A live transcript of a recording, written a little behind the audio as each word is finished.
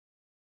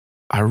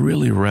I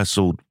really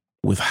wrestled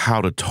with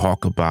how to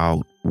talk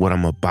about what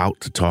I'm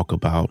about to talk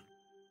about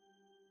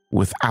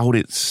without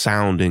it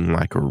sounding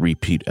like a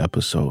repeat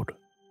episode.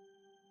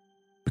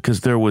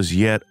 Because there was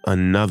yet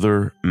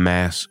another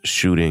mass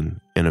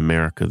shooting in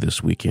America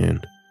this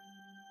weekend.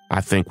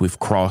 I think we've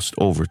crossed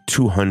over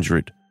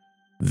 200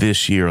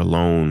 this year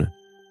alone.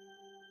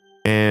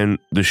 And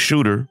the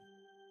shooter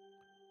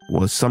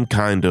was some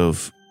kind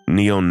of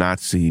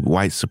neo-Nazi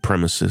white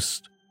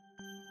supremacist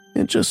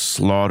and just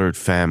slaughtered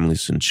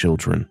families and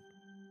children.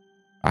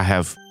 I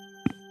have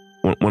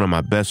one of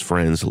my best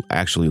friends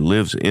actually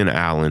lives in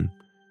Allen,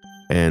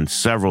 and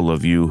several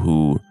of you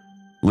who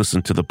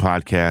listen to the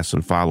podcast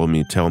and follow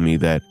me tell me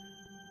that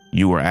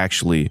you were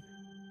actually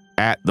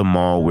at the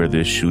mall where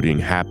this shooting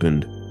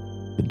happened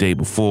the day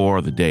before,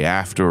 the day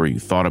after, or you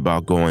thought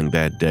about going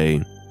that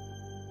day.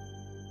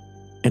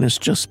 And it's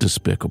just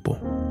despicable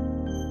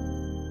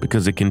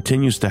because it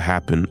continues to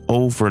happen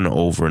over and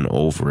over and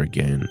over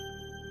again.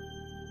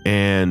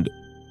 And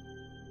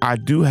I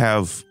do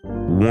have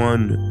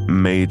one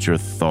major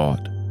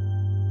thought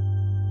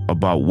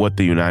about what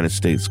the United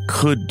States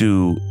could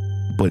do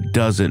but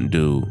doesn't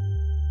do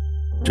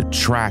to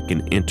track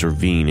and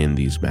intervene in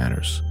these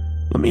matters.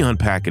 Let me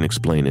unpack and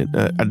explain it.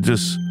 I want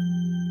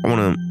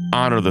to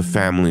honor the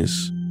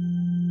families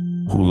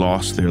who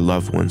lost their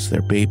loved ones,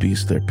 their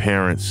babies, their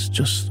parents,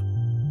 just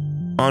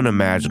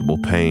unimaginable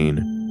pain.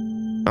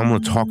 I'm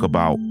going to talk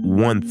about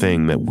one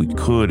thing that we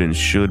could and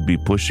should be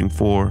pushing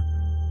for,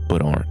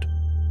 but aren't.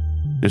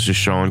 This is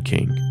Sean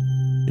King,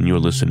 and you're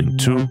listening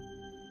to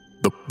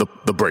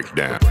The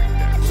Breakdown.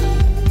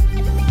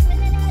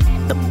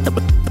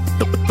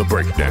 The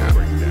Breakdown.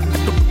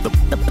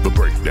 The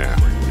Breakdown.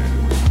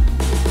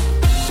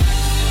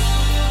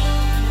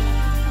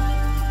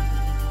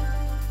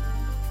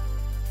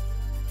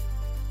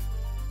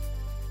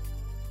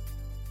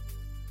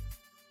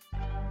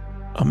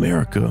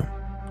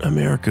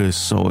 America is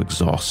so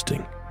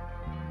exhausting.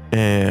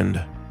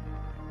 And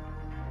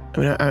I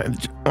mean,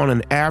 on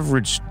an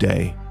average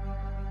day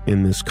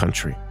in this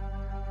country,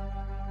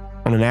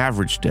 on an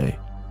average day,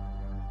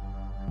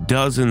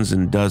 dozens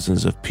and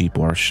dozens of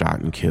people are shot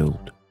and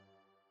killed.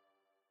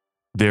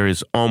 There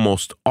is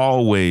almost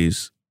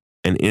always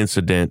an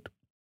incident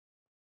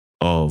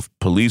of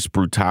police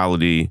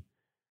brutality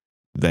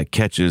that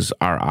catches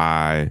our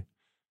eye.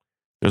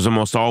 There's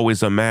almost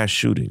always a mass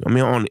shooting. I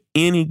mean, on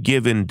any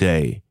given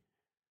day,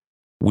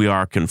 we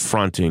are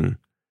confronting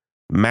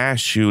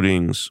mass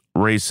shootings,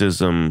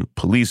 racism,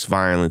 police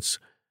violence,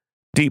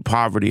 deep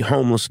poverty,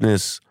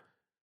 homelessness,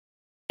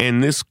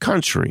 and this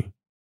country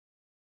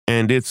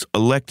and its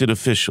elected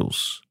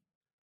officials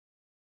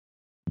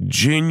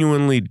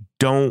genuinely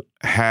don't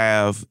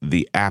have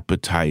the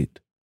appetite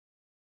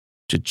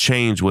to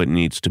change what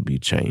needs to be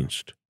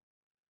changed.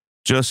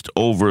 Just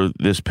over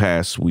this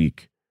past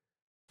week,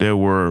 there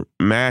were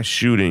mass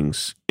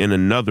shootings in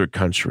another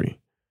country.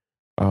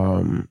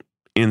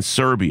 In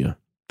Serbia,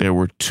 there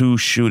were 2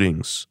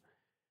 shootings.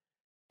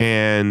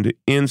 And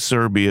in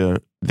Serbia,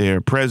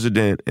 their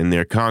president and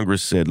their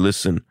Congress said,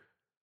 listen,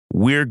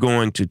 we're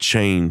going to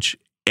change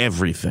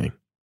everything.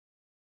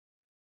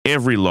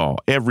 Every law,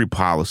 every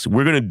policy.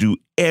 We're going to do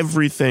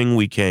everything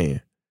we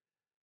can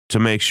to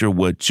make sure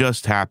what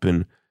just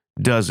happened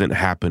doesn't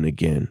happen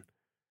again.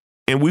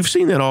 And we've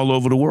seen that all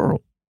over the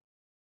world.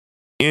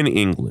 In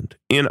England,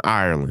 in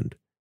Ireland,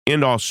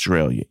 in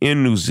Australia,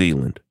 in New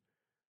Zealand.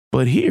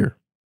 But here,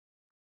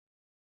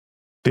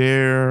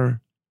 there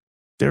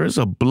is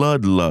a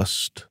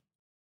bloodlust.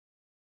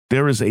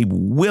 There is a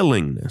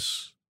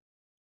willingness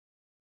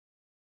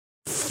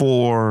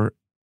for,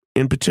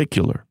 in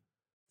particular,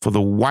 for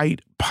the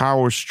white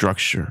power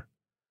structure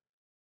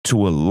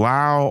to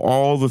allow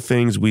all the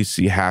things we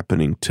see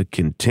happening to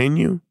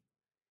continue,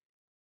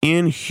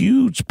 in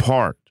huge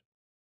part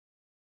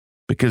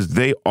because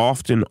they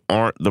often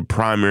aren't the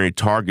primary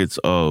targets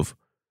of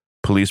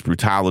police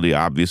brutality,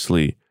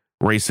 obviously,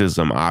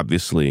 racism,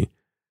 obviously,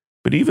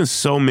 but even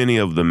so many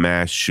of the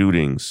mass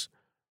shootings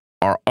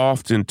are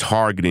often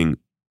targeting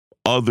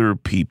other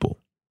people.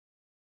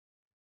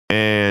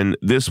 And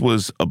this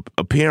was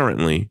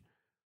apparently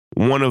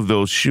one of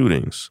those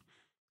shootings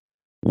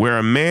where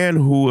a man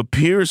who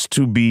appears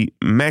to be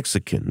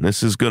Mexican,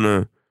 this is going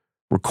to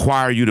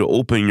require you to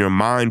open your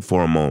mind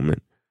for a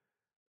moment,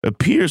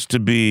 appears to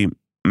be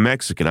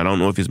Mexican. I don't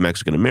know if he's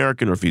Mexican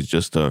American or if he's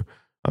just a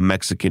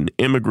Mexican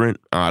immigrant.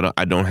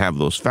 I don't have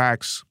those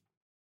facts.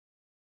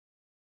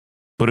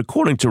 But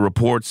according to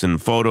reports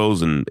and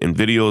photos and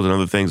videos and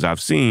other things I've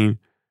seen,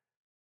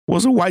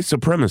 was a white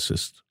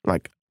supremacist.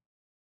 Like,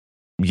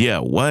 yeah,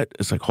 what?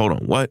 It's like, hold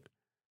on, what?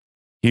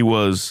 He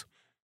was,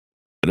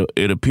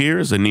 it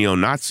appears, a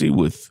neo-Nazi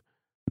with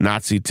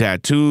Nazi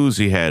tattoos.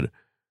 He had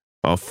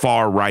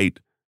far-right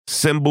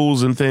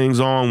symbols and things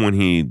on when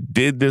he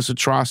did this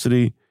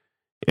atrocity.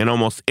 And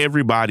almost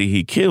everybody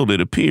he killed, it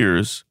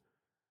appears,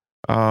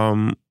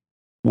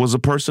 was a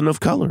person of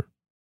color.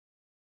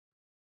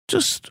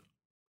 Just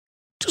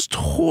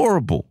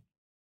horrible.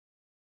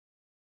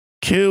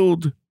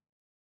 Killed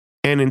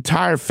an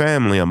entire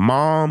family, a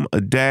mom,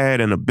 a dad,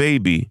 and a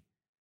baby,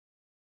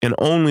 And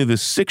only the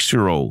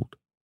 6-year-old,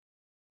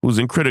 who's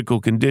in critical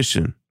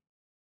condition,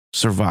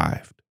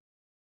 survived.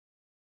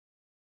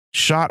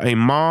 Shot a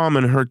mom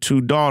and her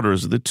 2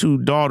 daughters. The 2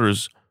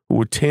 daughters, who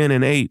were 10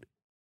 and 8,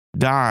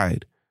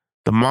 died.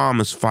 The mom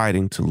is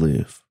fighting to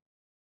live.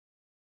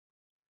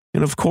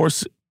 And of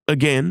course,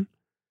 again,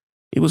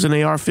 it was an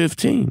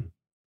AR-15.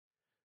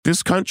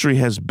 This country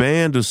has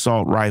banned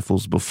assault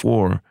rifles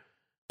before,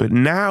 but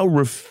now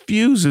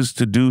refuses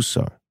to do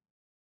so.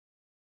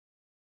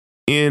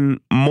 In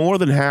more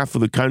than half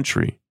of the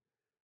country,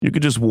 you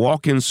could just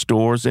walk in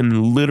stores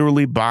and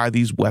literally buy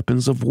these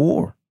weapons of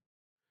war.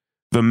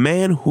 The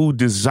man who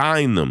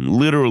designed them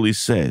literally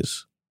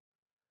says,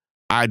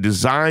 I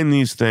designed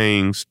these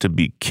things to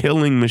be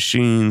killing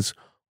machines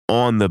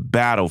on the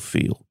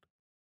battlefield.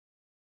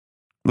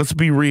 Let's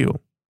be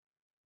real.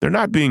 They're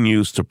not being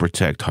used to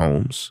protect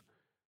homes.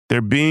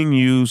 They're being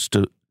used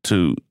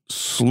to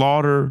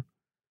slaughter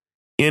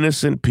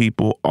innocent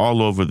people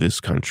all over this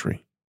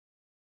country.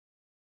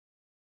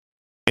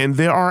 And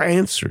there are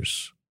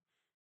answers.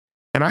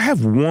 And I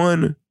have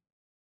one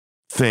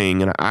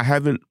thing, and I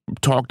haven't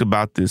talked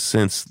about this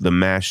since the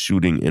mass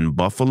shooting in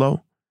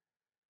Buffalo.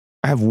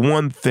 I have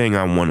one thing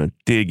I want to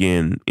dig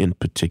in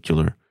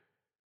particular.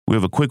 We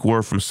have a quick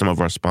word from some of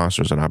our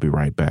sponsors, and I'll be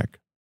right back.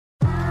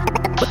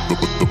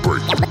 The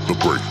breakdown. The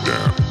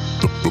breakdown.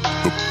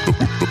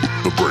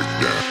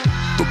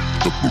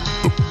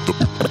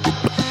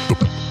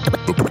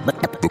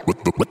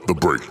 The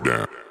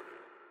breakdown.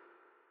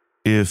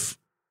 If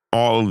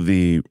all of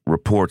the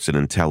reports and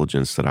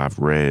intelligence that I've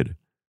read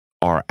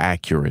are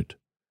accurate,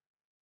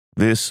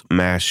 this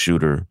mass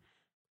shooter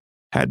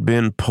had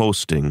been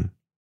posting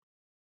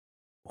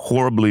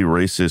horribly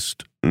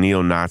racist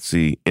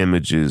neo-Nazi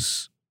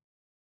images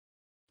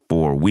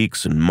for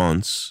weeks and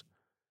months,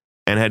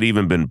 and had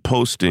even been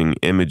posting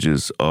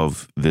images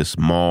of this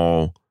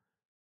mall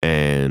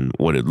and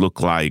what it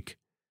looked like.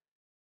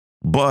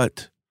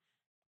 But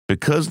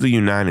because the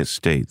United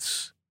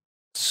States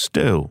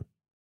still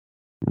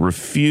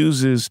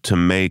refuses to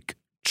make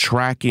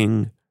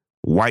tracking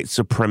white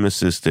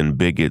supremacists and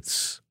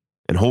bigots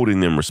and holding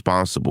them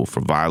responsible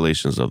for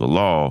violations of the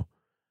law,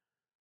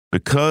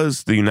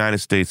 because the United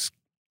States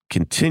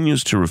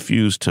continues to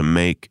refuse to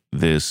make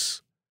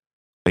this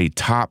a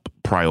top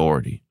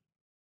priority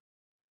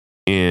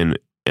and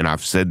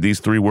I've said these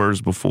 3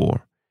 words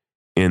before,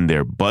 in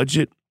their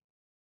budget,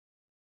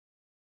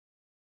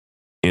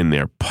 in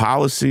their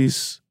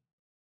policies,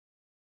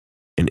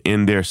 and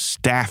in their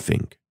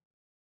staffing.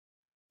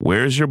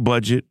 Where's your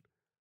budget?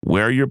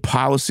 Where are your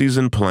policies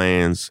and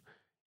plans?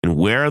 And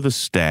where are the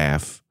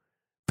staff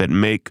that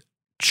make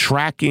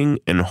tracking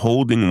and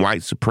holding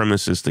white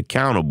supremacists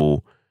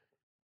accountable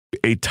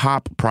a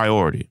top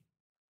priority?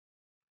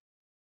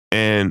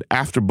 And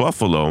after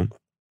Buffalo,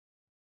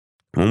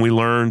 when we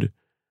learned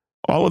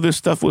all of this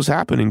stuff was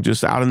happening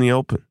just out in the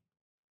open.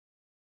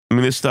 I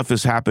mean, this stuff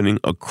is happening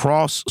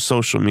across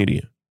social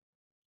media,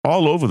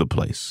 all over the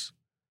place.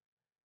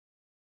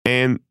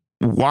 And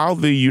while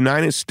the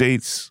United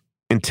States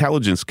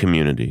intelligence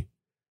community,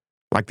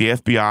 like the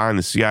FBI and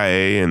the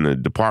CIA and the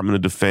Department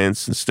of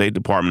Defense and State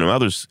Department and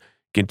others,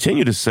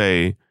 continue to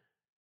say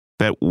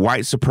that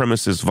white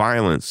supremacist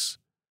violence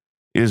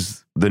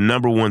is the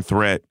number one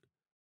threat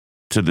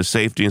to the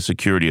safety and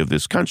security of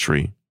this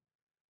country,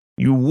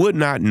 you would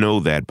not know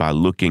that by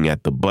looking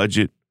at the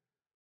budget,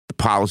 the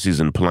policies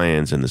and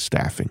plans, and the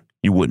staffing.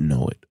 You wouldn't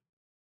know it.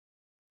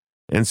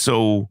 And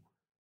so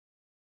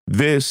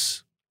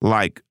this,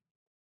 like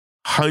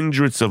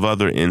hundreds of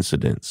other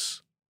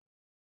incidents,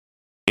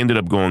 ended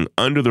up going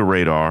under the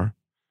radar,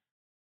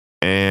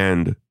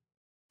 and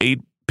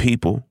 8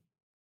 people,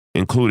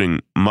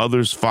 including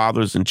mothers,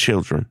 fathers, and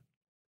children,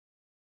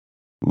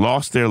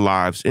 lost their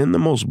lives in the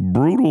most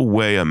brutal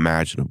way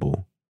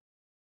imaginable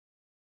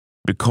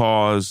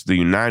because the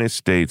United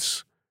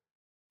States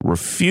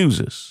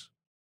refuses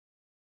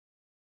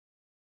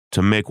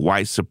to make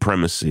white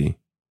supremacy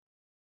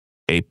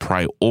a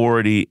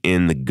priority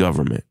in the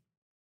government.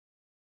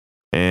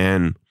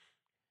 And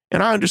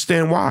I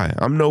understand why.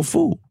 I'm no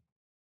fool.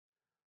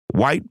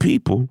 White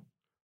people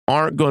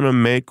aren't going to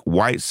make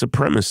white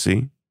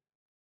supremacy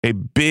a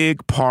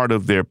big part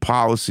of their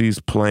policies,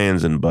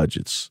 plans, and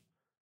budgets.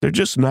 They're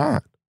just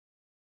not.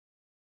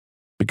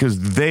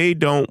 Because they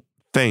don't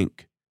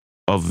think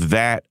of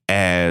that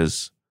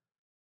as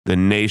the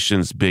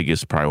nation's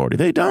biggest priority.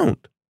 They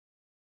don't.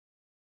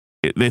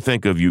 They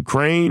think of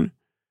Ukraine.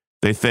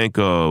 They think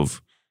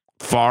of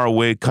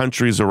faraway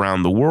countries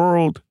around the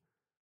world.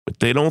 But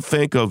they don't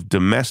think of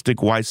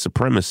domestic white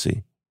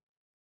supremacy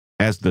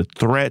as the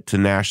threat to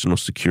national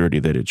security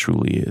that it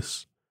truly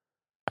is.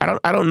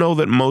 I don't know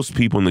that most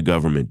people in the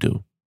government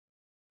do.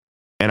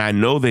 And I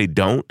know they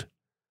don't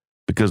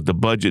because the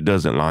budget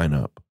doesn't line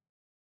up.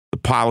 The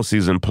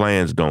policies and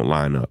plans don't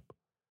line up.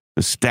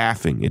 The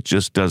staffing, it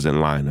just doesn't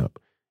line up.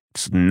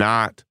 It's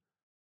not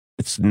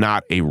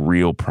a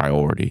real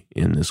priority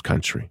in this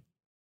country.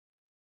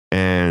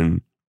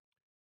 And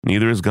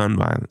neither is gun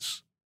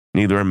violence.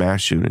 Neither are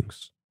mass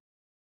shootings.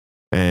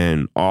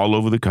 And all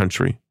over the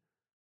country,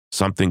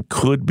 Something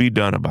could be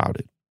done about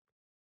it.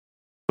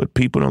 But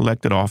people in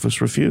elected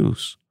office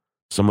refuse.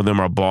 Some of them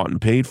are bought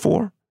and paid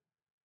for.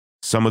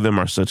 Some of them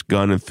are such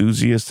gun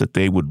enthusiasts that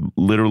they would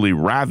literally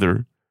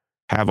rather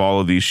have all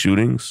of these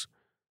shootings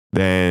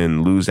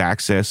than lose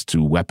access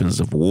to weapons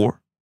of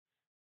war.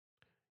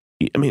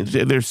 I mean,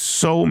 there's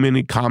so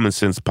many common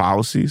sense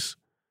policies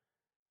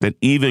that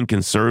even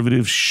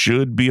conservatives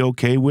should be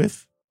okay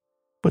with,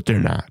 but they're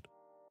not.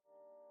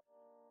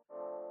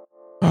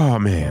 Oh,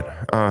 man.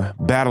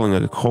 Battling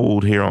a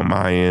cold here on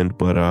my end,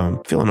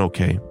 but feeling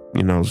okay.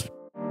 You know,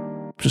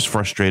 just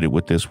frustrated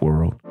with this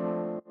world.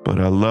 But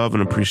I love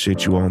and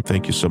appreciate you all, and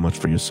thank you so much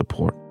for your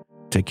support.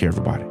 Take care,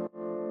 everybody.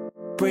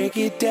 Break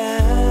it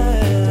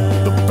down.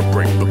 The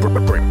breakdown.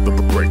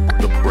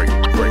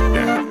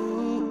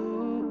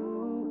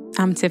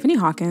 I'm Tiffany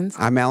Hawkins.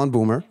 I'm Alan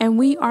Boomer. And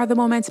we are the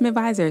Momentum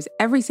Advisors.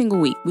 Every single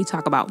week, we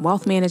talk about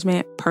wealth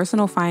management,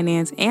 personal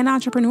finance, and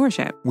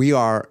entrepreneurship. We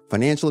are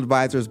financial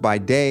advisors by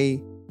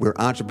day. We're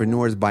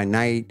entrepreneurs by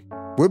night.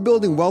 We're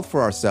building wealth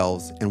for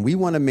ourselves, and we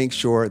want to make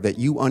sure that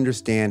you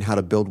understand how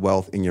to build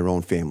wealth in your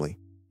own family.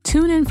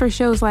 Tune in for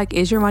shows like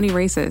Is Your Money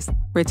Racist?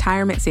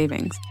 Retirement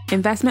Savings,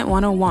 Investment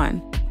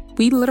 101.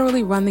 We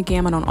literally run the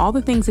gamut on all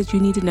the things that you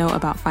need to know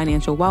about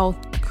financial wealth,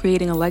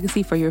 creating a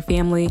legacy for your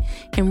family,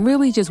 and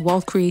really just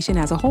wealth creation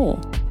as a whole.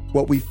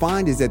 What we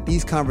find is that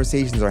these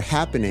conversations are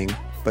happening,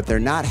 but they're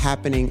not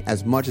happening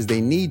as much as they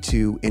need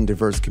to in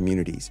diverse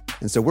communities.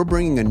 And so we're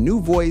bringing a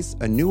new voice,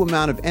 a new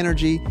amount of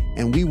energy,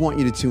 and we want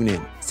you to tune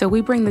in. So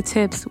we bring the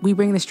tips, we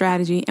bring the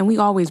strategy, and we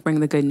always bring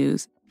the good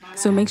news.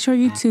 So make sure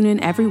you tune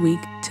in every week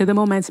to the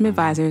Momentum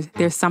Advisors.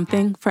 There's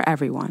something for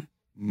everyone.